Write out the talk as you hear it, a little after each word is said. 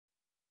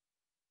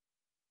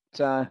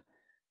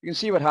you can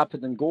see what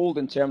happened in gold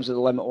in terms of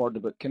the limit order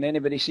book. Can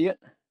anybody see it?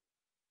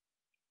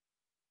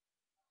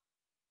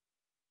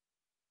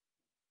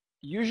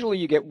 Usually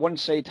you get one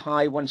side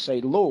high, one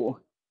side low,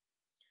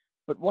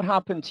 but what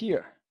happened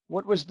here?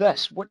 What was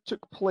this? What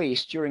took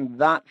place during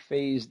that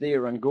phase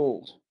there on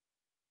gold?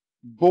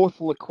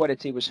 Both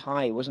liquidity was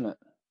high, wasn't it?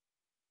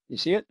 You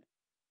see it?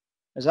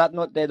 Is that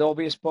not dead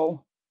obvious,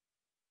 Paul?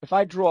 If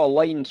I draw a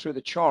line through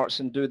the charts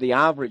and do the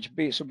average,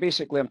 so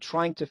basically I'm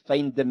trying to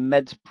find the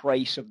mid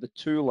price of the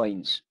two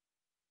lines.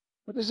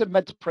 What does the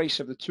mid price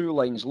of the two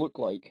lines look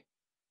like?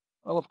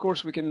 Well, of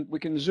course, we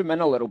can zoom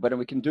in a little bit and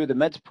we can do the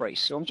mid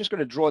price. So I'm just going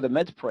to draw the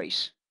mid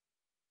price.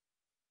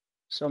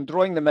 So I'm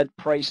drawing the mid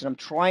price and I'm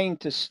trying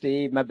to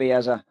stay maybe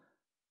as an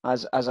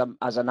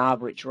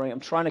average, right? I'm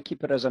trying to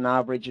keep it as an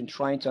average and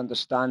trying to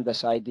understand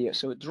this idea.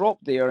 So it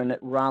dropped there and it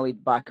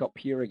rallied back up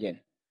here again.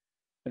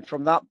 And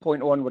from that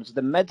point onwards,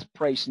 the mid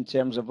price in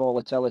terms of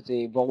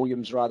volatility,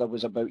 volumes rather,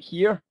 was about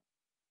here.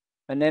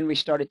 And then we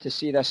started to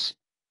see this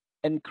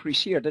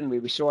increase here, didn't we?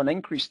 We saw an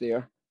increase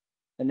there.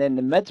 And then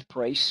the mid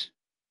price,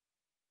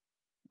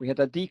 we had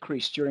a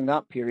decrease during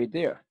that period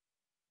there.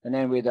 And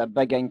then we had a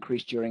big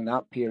increase during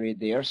that period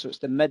there. So it's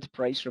the mid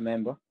price,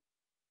 remember.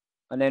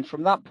 And then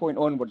from that point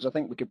onwards, I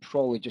think we could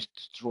probably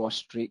just draw a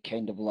straight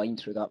kind of line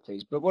through that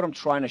phase. But what I'm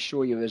trying to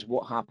show you is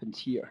what happened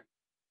here.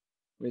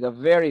 With a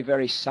very,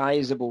 very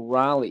sizable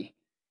rally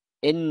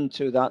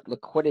into that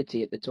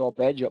liquidity at the top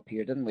edge up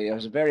here, didn't we?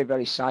 There's a very,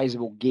 very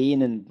sizable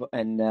gain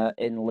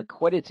in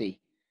liquidity.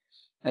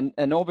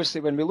 And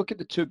obviously, when we look at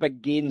the two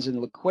big gains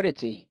in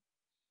liquidity,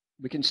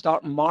 we can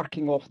start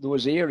marking off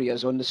those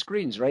areas on the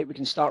screens, right? We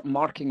can start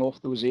marking off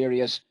those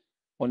areas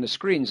on the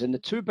screens. And the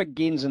two big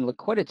gains in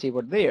liquidity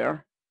were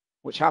there,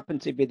 which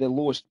happened to be the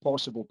lowest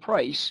possible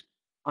price,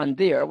 and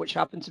there, which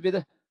happened to be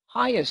the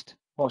highest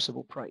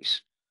possible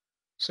price.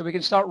 So we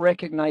can start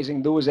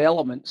recognizing those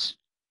elements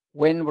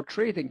when we're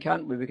trading,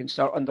 can't we? We can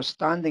start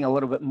understanding a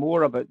little bit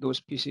more about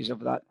those pieces of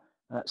that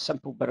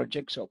simple bit of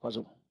jigsaw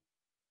puzzle.